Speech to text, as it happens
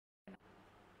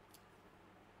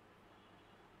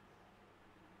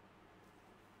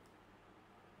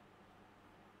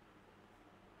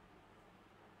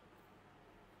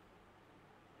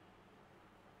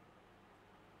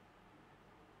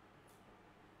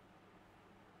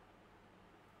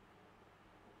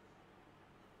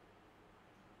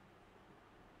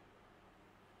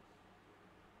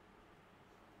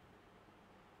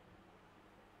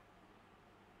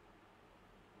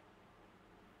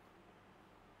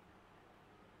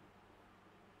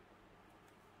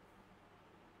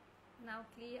নাও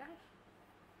clear?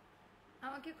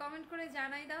 আমাকে comment করে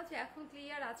জানাই দাও যে এখন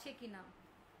ক্লিয়ার আছে কিনা।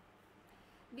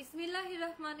 বিসমিল্লাহির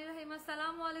রহমানির রহিম।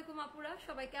 আসসালামু আলাইকুম আপুরা,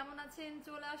 সবাই কেমন আছেন?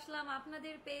 চলে আসলাম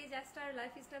আপনাদের পেজ স্টার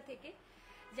লাইফস্টাইল থেকে।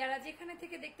 যারা যেখানে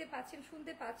থেকে দেখতে পাচ্ছেন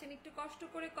শুনতে পাচ্ছেন একটু কষ্ট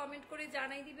করে কমেন্ট করে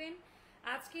জানাই দিবেন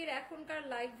আজকের এখনকার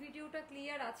লাইভ ভিডিওটা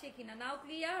ক্লিয়ার আছে কিনা। নাও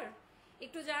ক্লিয়ার?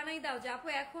 একটু জানাই দাও যে আপু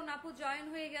এখন আপু জয়েন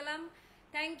হয়ে গেলাম।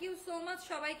 থ্যাংক ইউ সো মাচ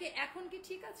সবাইকে। এখন কি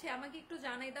ঠিক আছে? আমাকে একটু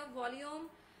জানাই দাও ভলিউম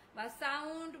বা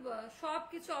সাউন্ড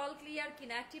সবকিছু অল ক্লিয়ার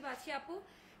কিনা, অ্যাক্টিভ আছি আপু।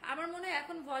 আমার মনে হয়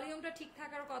এখন ভলিউমটা ঠিক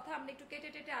থাকার কথা, আমরা একটু কেটে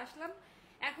টেটে আসলাম।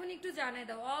 এখন একটু জানাই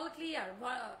দাও অল ক্লিয়ার।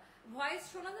 ভয়েস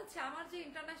শোনা যাচ্ছে? আমার যে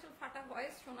ইন্টারন্যাশনাল ফাটা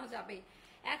ভয়েস শোনা যাবে।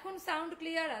 এখন সাউন্ড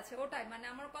ক্লিয়ার আছে, ওটাই মানে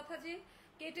আমার কথা যে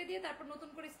কেটে দিয়ে তারপর নতুন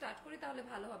করে স্টার্ট করি তাহলে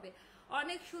ভালো হবে।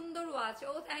 অনেক সুন্দর ওয়াচ।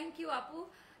 ও থ্যাংক ইউ আপু।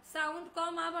 সাউন্ড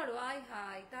কম আবারও? আই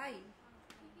হাই, তাই?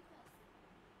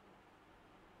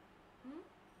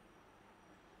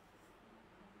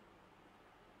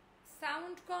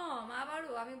 সাউন্ড কম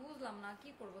আবারও? আমি বুঝলাম না কি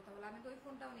করবো তাহলে। আমি তো ওই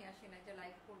ফোনটাও নিয়ে আসি না যে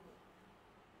লাইভ করবো।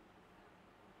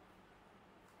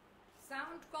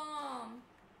 সাউন্ড কম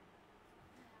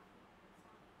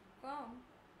কম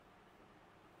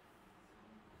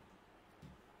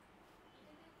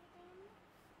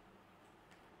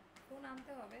ফোন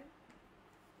আনতে হবে।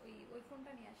 ওই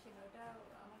ফোনটা নিয়ে আসি না, ওটা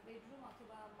আমার বেডরুম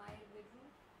অথবা মায়ের বেডরুম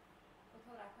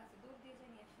কোথাও রাখা আছে, দূর দিয়ে যে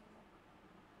নিয়ে আসি না।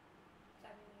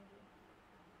 চাবি নিয়ে দিয়ে।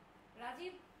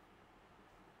 রাজীব,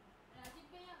 রাজীব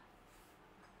ভাইয়া।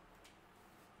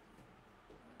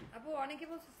 আপু অনেকে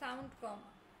বলছে সাউন্ড কম।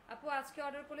 আপু আজকে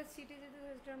অর্ডার করলে সিটি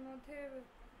যেটার মধ্যে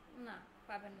না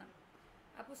পাবেন না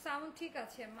আপু। সাউন্ড ঠিক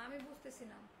আছে, আমি বুঝতেছি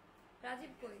না।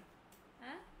 রাজীব কই?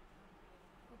 হ্যাঁ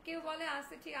কেউ বলে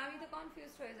আসছে ঠিক, আমি তো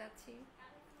কনফিউজ হয়ে যাচ্ছি।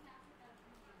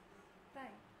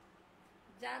 তাই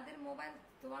যাদের মোবাইল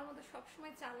তোমার মতো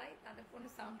সবসময় চালাই তাদের ফোনে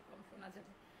সাউন্ড কম শোনা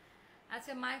যাবে।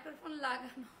 আচ্ছা মাইক্রোফোন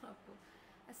লাগানো আপু।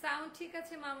 সাউন্ড ঠিক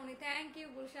আছে মামুনি। Thank you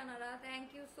Gulshanara, thank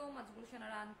you so much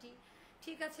Gulshanara aunty.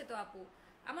 ঠিক আছে তো আপু,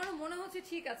 আমারও মনে হচ্ছে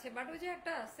ঠিক আছে, বাট ওই যে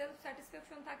একটা সেলফ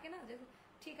স্যাটিসফ্যাকশন থাকে না যে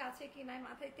ঠিক আছে কি নাই।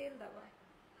 মাথায় তেল দেওয়া,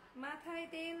 মাথায়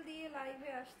তেল দিয়ে লাইভে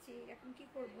আসছি, এখন কি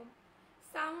করব?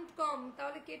 সাউন্ড কম,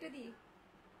 তাহলে কেটে দিই।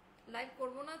 লাইভ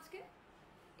করব না আজকে।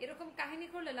 এরকম কাহিনী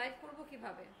করলে লাইভ করব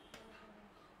কিভাবে?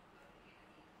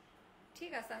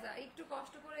 ঠিক আছে আচ্ছা, একটু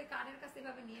কষ্ট করে কানের কাছে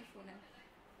এভাবে নিয়ে শুনেন।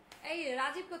 এই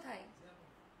রাজীব কোথায়?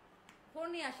 ফোন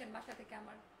নিয়ে আসেন বাসা থেকে,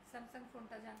 আমার স্যামসাং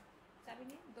ফোনটা। যান চাবি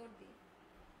নিয়ে দৌড় দিয়ে।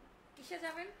 কিসে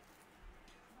যাবেন?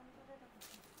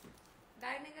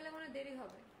 গাড়ি নিয়ে গেলে মনে দেরি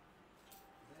হবে,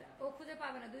 ও খুঁজে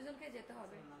পাবে না, দুইজনকে যেতে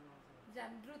হবে।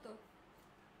 যান দ্রুত।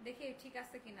 দেখি ঠিক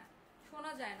আছে কিনা।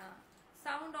 শোনা যায় না,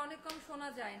 সাউন্ড অনেক কম শোনা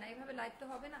যায় না, এইভাবে লাইভ তো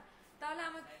হবে না। তাহলে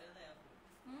আমার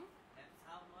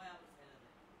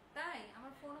তাই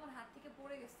আমার ফোন আমার হাত থেকে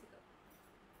পড়ে গেছিল,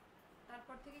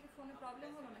 তারপর থেকে কি ফোনে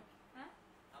প্রবলেম হলো নাকি? হ্যাঁ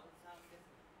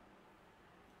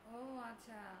ও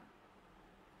আচ্ছা।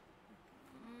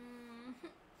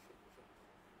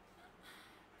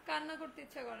 কান্না করতে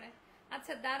ইচ্ছা করে।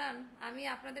 আচ্ছা দাঁড়ান, আমি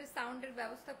আপনাদের সাউন্ডের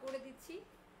ব্যবস্থা করে দিচ্ছি,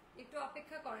 একটু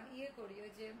অপেক্ষা করেন। ইয়ে করি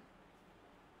ওই যে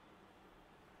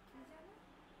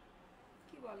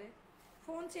কি বলে,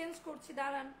 ফোন চেঞ্জ করছি,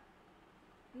 দাঁড়ান।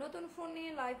 নতুন ফোন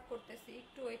নিয়ে লাইভ করতেছি,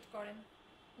 একটু ওয়েট করেন।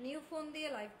 নিউ ফোন দিয়ে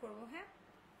লাইভ করব। হ্যাঁ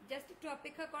জাস্ট একটু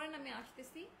অপেক্ষা করেন, আমি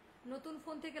আসতেছি। নতুন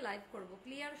ফোন থেকে লাইভ করব।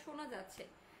 ক্লিয়ার শোনা যাচ্ছে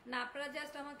না? আপনারা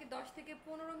জাস্ট আমাকে 10 থেকে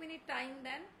 15 মিনিট টাইম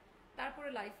দেন, তারপরে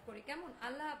লাইভ করি, কেমন?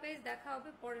 আল্লাহ হাফেজ, দেখা হবে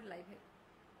পরের লাইভে।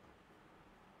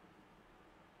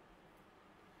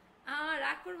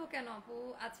 রাগ করবো কেন আপু?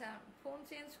 আচ্ছা ফোন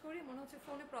চেঞ্জ করি, মনে হচ্ছে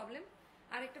ফোনে প্রবলেম।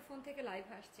 আরেকটা ফোন থেকে লাইভ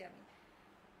আসছি আমি।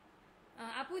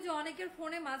 আপু যে অনেকের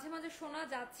ফোনে মাঝে মাঝে শোনা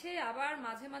যাচ্ছে, আবার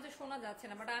মাঝে মাঝে শোনা যাচ্ছে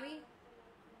না, বাট আমি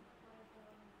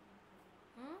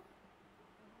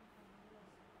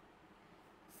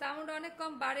সাউন্ড অনেক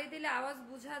কম, বাড়িয়ে দিলে আওয়াজ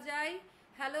বোঝা যায়।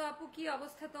 হ্যালো আপু, কি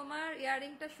অবস্থা তোমার?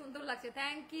 ইয়ারিংটা সুন্দর লাগছে।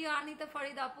 থ্যাংক ইউ আনিতা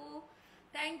ফরিদ আপু,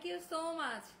 thank you so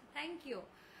much, thank you.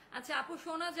 আচ্ছা আপু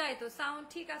শোনা যায় তো? সাউন্ড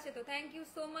ঠিক আছে তো? থ্যাংক ইউ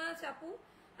সো মাচ আপু।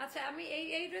 আচ্ছা আমি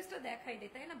এই ড্রেসটা দেখাই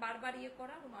দিই, তাই না? বারবার ইয়ে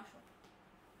করা। আসো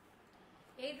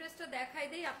এই ড্রেসটা দেখাই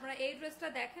দিই, আপনারা এই ড্রেসটা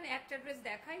দেখেন। একটা ড্রেস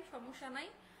দেখাই, সমস্যা নাই।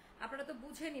 আপনারা তো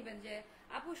বুঝে নিবেন যে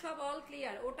আপু সব অল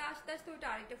ক্লিয়ার। ওটা আস্তে আস্তে ওইটা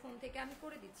আরেকটা ফোন থেকে আমি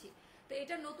করে দিচ্ছি। তো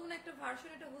এটা নতুন একটা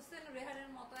ভার্সন, এটা হুসেন রেহারের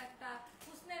মতো একটা,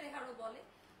 হুসনে রেহারও বলে।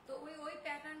 তো ওই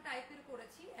প্যাটার্ন টাইপের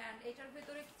করেছি। অ্যান্ড এটার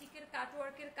ভেতরে চিকের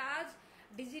কাটওয়ার্কের কাজ,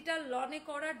 ডিজিটাল লনে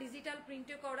করা, ডিজিটাল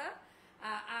প্রিন্টে করা।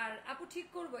 আর আপু ঠিক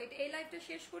করবো এটা, এই লাইভটা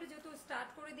শেষ করে, যেহেতু স্টার্ট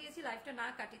করে দিয়েছি, লাইভটা না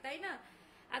কাটি, তাই না?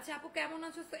 আচ্ছা আপু কেমন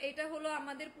আছো? তো এটা হলো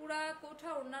আমাদের পুরা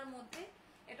কোঠা ওড়নার মধ্যে,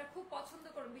 এটা খুব পছন্দ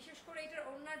করুন। বিশেষ করে এটার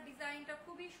ওড়নার ডিজাইনটা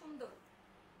খুবই সুন্দর,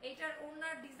 এইটার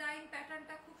ওড়নার ডিজাইন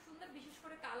প্যাটার্নটা খুব সুন্দর, বিশেষ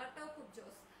করে কালারটাও খুব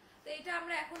জোস। তো এটা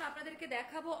আমরা এখন আপনাদেরকে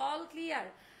দেখাবো অল ক্লিয়ার।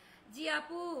 জি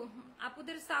আপু,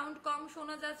 আপুদের সাউন্ড কম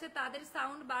শোনা যাচ্ছে, তাদের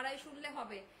সাউন্ড বাড়ায় শুনলে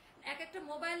হবে। এক একটা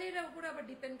মোবাইলের উপর আবার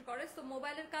ডিপেন্ড করে, তো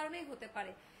মোবাইলের কারণেই হতে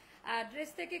পারে।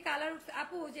 ড্রেস থেকে কালার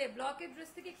আপু, যে ব্লকের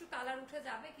ড্রেস থেকে একটু কালার উঠে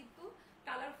যাবে, কিন্তু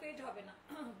কালার ফেড হবে না।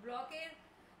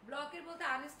 ব্লকের বলতে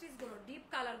আনস্টিচ গুলো, ডিপ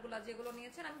কালার গুলো যেগুলো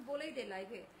নিয়েছেন, আমি বলেই দিই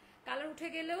লাইভে, কালার উঠে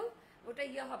গেলেও ওটা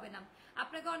ইয়ে হবে না।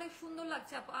 আপনাকে অনেক সুন্দর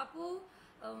লাগছে আপু। আপু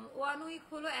 1 উইক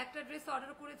হলো একটা ড্রেস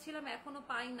অর্ডার করেছিলাম, এখনো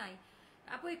পাই নাই।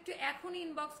 আপু একটু এখনই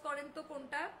ইনবক্স করেন তো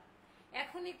কোনটা,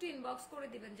 এখন একটু ইনবক্স করে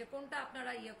দিবেন যে কোনটা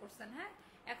আপনারা ইয়ে করছেন। হ্যাঁ,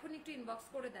 এখন একটু ইনবক্স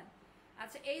করে দেন।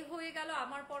 আচ্ছা, এই হয়ে গেল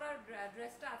আমার পরার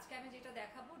ড্রেসটা। আজকে আমি যেটা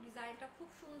দেখাবো, ডিজাইনটা খুব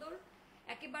সুন্দর,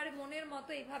 একেবারে মনের মতো।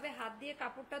 এইভাবে হাত দিয়ে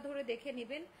কাপড়টা ধরে দেখে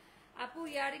নেবেন। আপু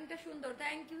ইয়ারিংটা সুন্দর,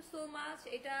 থ্যাংক ইউ সো মাচ।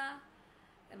 এটা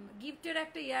গিফটের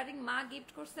একটা ইয়ারিং, মা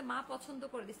গিফট করছে, মা পছন্দ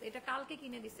করে দিচ্ছে। এটা কালকে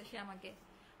কিনে দিচ্ছে সে আমাকে।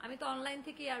 আমি তো অনলাইন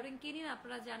থেকে ইয়ারিং কিনি না,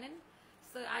 আপনারা জানেন।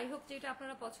 সো আই হোপ যে এটা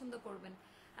আপনারা পছন্দ করবেন।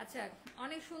 আচ্ছা,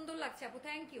 অনেক সুন্দর লাগছে আপু,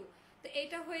 থ্যাংক ইউ। তো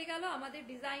এটা হয়ে গেল আমাদের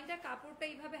ডিজাইনটা। কাপড়টা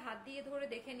এইভাবে হাত দিয়ে ধরে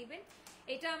দেখে নেবেন।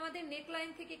 এটা আমাদের নেকলাইন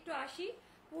থেকে একটু আসি,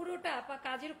 পুরোটা বা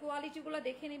কাজের কোয়ালিটিগুলো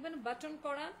দেখে নেবেন। বাটন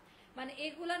করা, মানে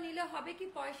এগুলা নিলে হবে কি,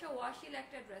 পয়সা ওয়াশিল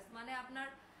একটা ড্রেস, মানে আপনার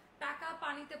টাকা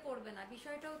পানিতে পড়বে না।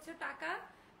 বিষয়টা হচ্ছে টাকা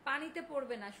পানিতে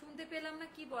পড়বে না। শুনতে পেলাম না,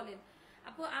 কি বলেন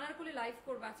আপু? আনারকলি লাইভ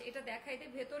করবা। আচ্ছা, এটা দেখাই দে।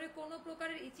 ভেতরে কোনো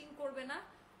প্রকারের ইচিং করবে না,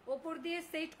 ওপর দিয়ে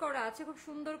সেট করা আছে খুব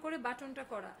সুন্দর করে, বাটনটা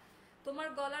করা। তোমার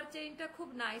গলার চেইনটা খুব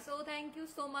nice. O thank you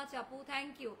so much আপু,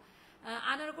 থ্যাংক ইউ।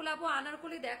 আনারকলি আপু,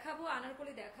 আনারকলি দেখাবো,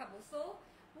 আনারকলি দেখাবো। সো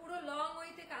পুরো লং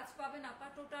ওয়েতে কাজ পাবেন আপা,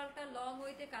 টোটালটা লং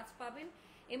ওয়েতে কাজ পাবেন।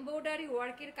 এমব্রয়ডারি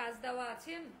ওয়ার্কের কাজ দেওয়া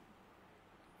আছে।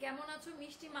 কেমন আছো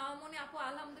মিষ্টি মামনি আপু?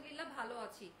 আলহামদুলিল্লাহ ভালো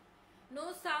আছি। নো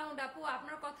সাউন্ড আপু,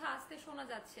 আপনার কথা আস্তে শোনা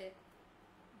যাচ্ছে।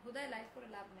 হুদায় লাইভ করে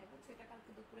লাভ নাই, বুঝছো? এটা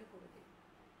কালকে দুপুরে করে দিই।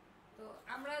 তো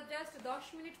আমরা জাস্ট 10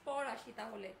 মিনিট পর আসি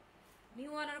তাহলে।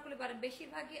 নিউ আনারকলি পারেন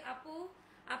বেশিরভাগই আপু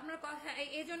আপনার কথা,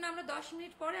 এই জন্য আমরা 10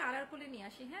 মিনিট পরে আনারকলি নিয়ে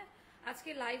আসি। হ্যাঁ, আজকে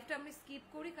লাইভটা আমি স্কিপ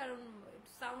করি কারণ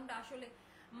সাউন্ড আসলে।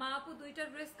 মা আপু, 2টা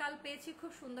ড্রেস কাল পেয়েছি,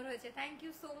 খুব সুন্দর হয়েছে। থ্যাংক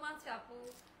ইউ সো মাচ আপু,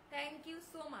 থ্যাংক ইউ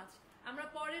সো মাচ। আমরা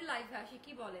পরের লাইভে আসি,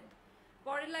 কি বলেন?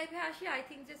 পরের লাইভে আসি। আই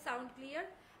থিঙ্ক যে সাউন্ড ক্লিয়ার।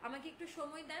 আমাকে একটু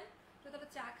সময় দেন তো, তবে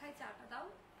চা খাই, চাটা দাও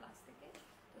ক্লাস থেকে,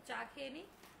 তো চা খেয়ে নিই।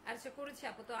 আর সে করেছি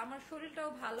আপু, তো আমার শরীরটাও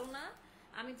ভালো না।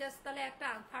 আমি জাস্ট তাহলে একটা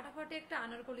ফাটাফাটি একটা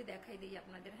আনারকলি দেখাই দিই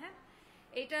আপনাদের। হ্যাঁ,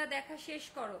 এটা দেখা শেষ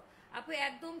করো আপু,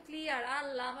 একদম ক্লিয়ার।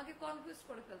 আল্লাহ, আমাকে কনফিউজ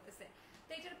করে ফেলতেছে।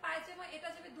 তো এটার পায়জামা, এটা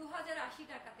যাবে 2080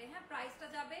 টাকাতে। হ্যাঁ, প্রাইসটা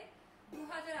যাবে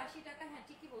 2080 টাকা। হ্যাঁ,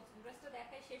 ঠিকই বলছেন। ড্রেসটা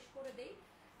দেখাই শেষ করে দেই।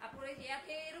 আপুর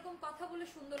এরকম কথা বলে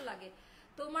সুন্দর লাগে।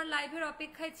 তোমার লাইভের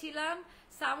অপেক্ষায় ছিলাম,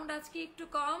 সাউন্ড আজকে একটু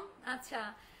কম। আচ্ছা,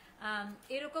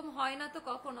 এরকম হয় না তো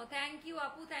কখনো। থ্যাংক ইউ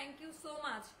আপু, থ্যাংক ইউ সো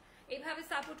মাচ। এইভাবে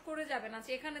সাপোর্ট করে যাবেন।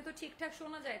 আচ্ছা, এখানে তো ঠিকঠাক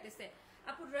শোনা যাইতেছে।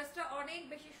 আপু ড্রেসটা অনেক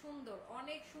বেশি সুন্দর,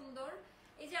 অনেক সুন্দর।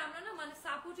 এই যে আমরা না, মানে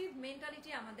সাপোর্টিভ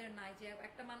মেন্টালিটি আমাদের নাই, যে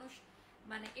একটা মানুষ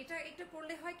মানে এটা একটু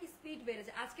করলে হয় কি, স্পিড বেড়ে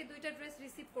যায়। আজকে 2টা ড্রেস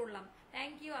রিসিভ করলাম।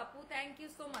 থ্যাংক ইউ আপু, থ্যাংক ইউ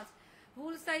সো মাচ।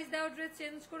 ভুল সাইজ দেওয়া ড্রেস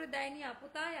চেঞ্জ করে দেয়নি আপু,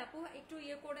 তাই আপু একটু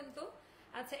ইয়ে করেন তো।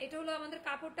 আচ্ছা, এটা হলো আমাদের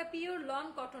কাপড়টা পিওর লং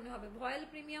কটনে হবে, ভয়েল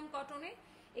প্রিমিয়াম কটনে।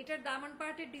 এটার দামান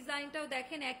পার্টের ডিজাইনটাও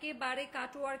দেখেন, একেবারে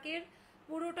কাটওয়ার্কের,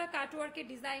 পুরোটা কাটওয়ার্কের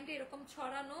ডিজাইনটা এরকম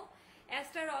ছড়ানো।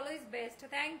 Ester always best.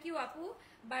 Thank you আপু,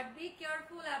 but be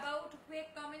careful about fake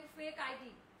comment, fake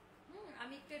ID.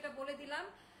 আমি একটু এটা বলে দিলাম,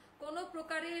 কোনো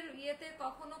প্রকারের ইয়েতে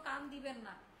কখনো কান দিবেন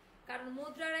না, কারণ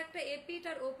মুদ্রার একটা এপিট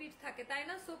আর ওপিট থাকে, তাই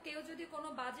না? সো কেউ যদি কোনো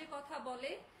বাজে কথা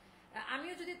বলে,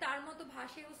 আমিও যদি তার মতো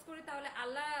ভাষা ইউজ করি, তাহলে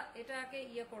আল্লাহ এটাকে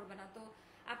ইয়ে করবে না। তো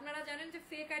আপনারা জানেন যে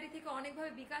ফেক আইডি থেকে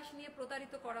অনেকভাবে বিকাশ নিয়ে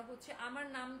প্রতারিত করা হচ্ছে। আমার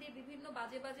নাম দিয়ে বিভিন্ন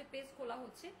বাজে বাজে পেজ খোলা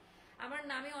হচ্ছে, আমার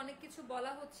নামে অনেক কিছু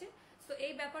বলা হচ্ছে। সো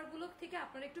এই ব্যাপারগুলো থেকে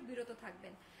আপনারা একটু বিরত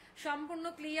থাকবেন। সম্পূর্ণ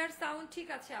ক্লিয়ার সাউন্ড ঠিক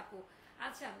আছে আপু?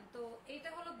 আচ্ছা, তো এইটা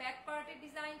হলো ব্যাক পার্টের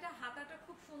ডিজাইনটা, হাতাটা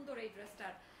খুব সুন্দর এই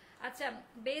ড্রেসটার। আচ্ছা,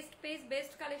 best page,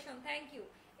 best collection, thank you.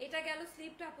 এটা গেল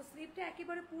স্লিভটা আপু, স্লিভটা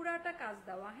একেবারে পুরাটা কাজ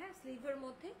দেওয়া। হ্যাঁ, স্লিভের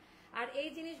মধ্যে। আর এই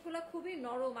জিনিসগুলো খুবই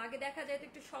নরম, আগে দেখা যায় তো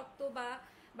একটু শক্ত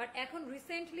বাট এখন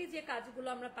রিসেন্টলি যে কাজগুলো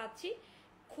আমরা পাচ্ছি,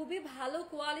 খুবই ভালো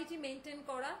কোয়ালিটি মেনটেন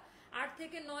করা। 8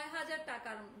 থেকে 9,000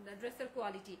 টাকার ড্রেসের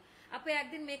কোয়ালিটি। আপু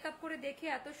একদিন মেকআপ করে দেখে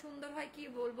এত সুন্দর হয়, কি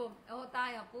বলবো। ও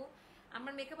তাই আপু,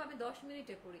 আমার মেকআপ আমি 10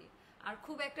 মিনিটে করি, আর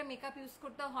খুব একটা মেকআপ ইউজ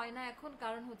করতে হয় না এখন,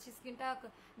 কারণ হচ্ছে স্কিনটা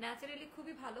ন্যাচারালি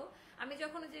খুবই ভালো। আমি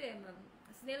যখন যে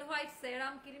স্নেল হোয়াইট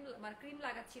সেরাম ক্রিম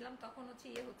লাগাচ্ছিলাম, তখন হচ্ছে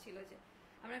ইয়ে হচ্ছিল যে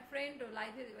আমার ফ্রেন্ড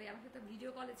লাইভে আমার সাথে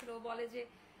ভিডিও কলে ছিল, ও বলে যে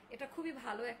এটা খুবই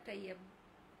ভালো একটা ইয়ে।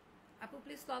 আপু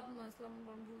প্লিজ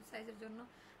ভুল সাইজের জন্য।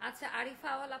 আচ্ছা, আরিফা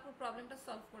আওয়াল আপুর প্রবলেমটা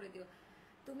সলভ করে দিও।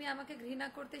 তুমি আমাকে ঘৃণা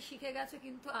করতে শিখে গেছো,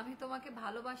 কিন্তু আমি তোমাকে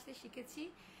ভালোবাসতে শিখেছি।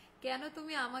 কেন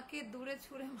তুমি আমাকে দূরে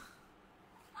ছুঁড়ে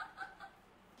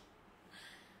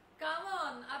কাম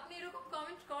অন, আপনি এরকম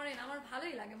কমেন্ট করেন, আমার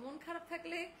ভালোই লাগে। মন খারাপ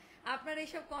থাকলে আপনার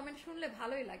এইসব কমেন্ট শুনলে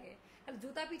ভালোই লাগে।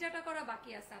 জুতা পিটাটা করা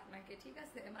বাকি আছে আপনাকে, ঠিক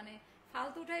আছে? মানে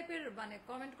ফালতু টাইপের মানে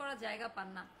কমেন্ট করার জায়গা পান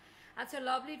না। আচ্ছা,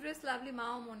 লাভলি ড্রেস, লাভলি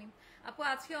মাওমনি আপু,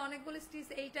 আজকে অনেকগুলো স্টিচ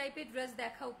এই টাইপের ড্রেস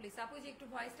দেখাও প্লিজ আপু। যে একটু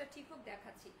ভয়েসটা ঠিক হোক,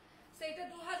 দেখাচ্ছি। সো এটা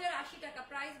 2080 টাকা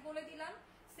প্রাইস বলে দিলাম।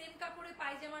 সেম কাপড়ে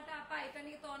পায়জামাটা আপা, এটা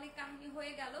নিয়ে তো অনেক কাহিনী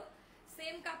হয়ে গেল।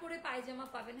 সেম কাপড়ে পায়জামা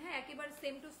পাবেন, হ্যাঁ, একেবারে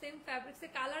সেম টু সেম ফ্যাব্রিক্সে।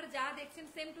 কালার যা দেখছেন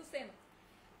সেম টু সেম,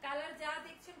 কালার যা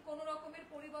দেখছেন কোনো রকমের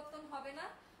পরিবর্তন হবে না।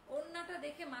 ওড়নাটা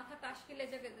দেখে মাথা টাসকে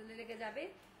লেগে যাবে।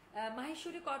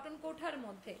 মাহেশ্বরী কটন কোঠার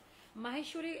মধ্যে,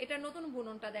 মাহেশ্বরী এটা নতুন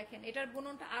বুননটা দেখেন, এটার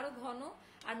বুননটা আরো ঘন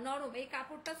আর নরম। এই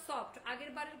কাপড়টা সফট।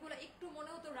 আগের বারের গুলা একটু মনে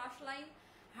হতো রাশ লাইন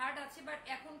হার্ড আছে, বাট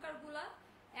এখনকার গুলা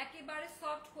একেবারে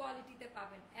সফট কোয়ালিটিতে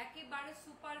পাবেন, একেবারে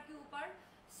সুপার কিউপার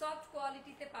সফট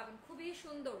কোয়ালিটিতে পাবেন। খুবই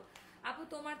সুন্দর আপু,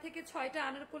 তোমার থেকে 6টা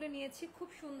আনারকলি নিয়েছি, খুব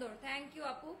সুন্দর। থ্যাংক ইউ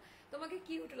আপু, তোমাকে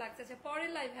কিউট লাগছে। আচ্ছা,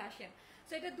 পরের লাইভে আসেন।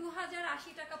 তো এটা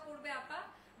 2080 টাকা পড়বে আপা।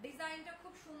 ডিজাইনটা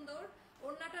খুব সুন্দর,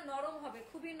 ওড়নাটা নরম হবে,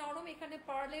 খুবই নরম। এখানে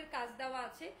পার্লের কাজ দেওয়া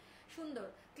আছে, সুন্দর।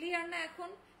 ক্লিয়ার না এখন?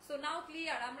 So now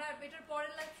clear. আমরা এটার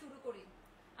পরের লাইভ শুরু করি,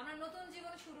 আমরা নতুন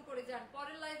জীবন শুরু করে যান।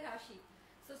 পরের লাইভে আসি।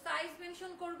 সো সাইজ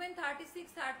মেনশন করবেন 36,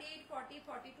 38, 40,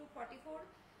 42, 44,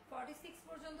 46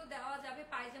 পর্যন্ত দেওয়া যাবে।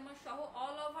 পায়জামা সহ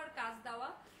অল ওভার কাজ দেওয়া।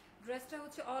 ড্রেসটা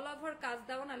হচ্ছে অল ওভার কাজ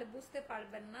দেওয়া, নাহলে বুঝতে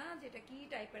পারবেন না যেটা কি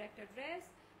টাইপের একটা ড্রেস।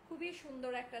 খুবই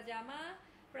সুন্দর একটা জামা।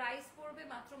 প্রাইস পড়বে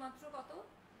মাত্র মাত্র কত?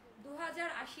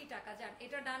 2080 টাকা। যান,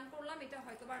 এটা ডান করলাম। এটা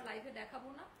হয়তোবার লাইভে দেখাবো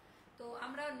না, তো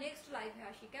আমরা নেক্সট লাইভে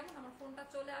আসি, কেমন? আমার ফোনটা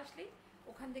চলে আসলেই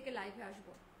ওখান থেকে লাইভে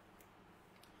আসবো।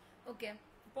 ওকে,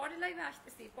 পরের লাইভে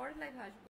আসতেছি, পরের লাইভে আসবো।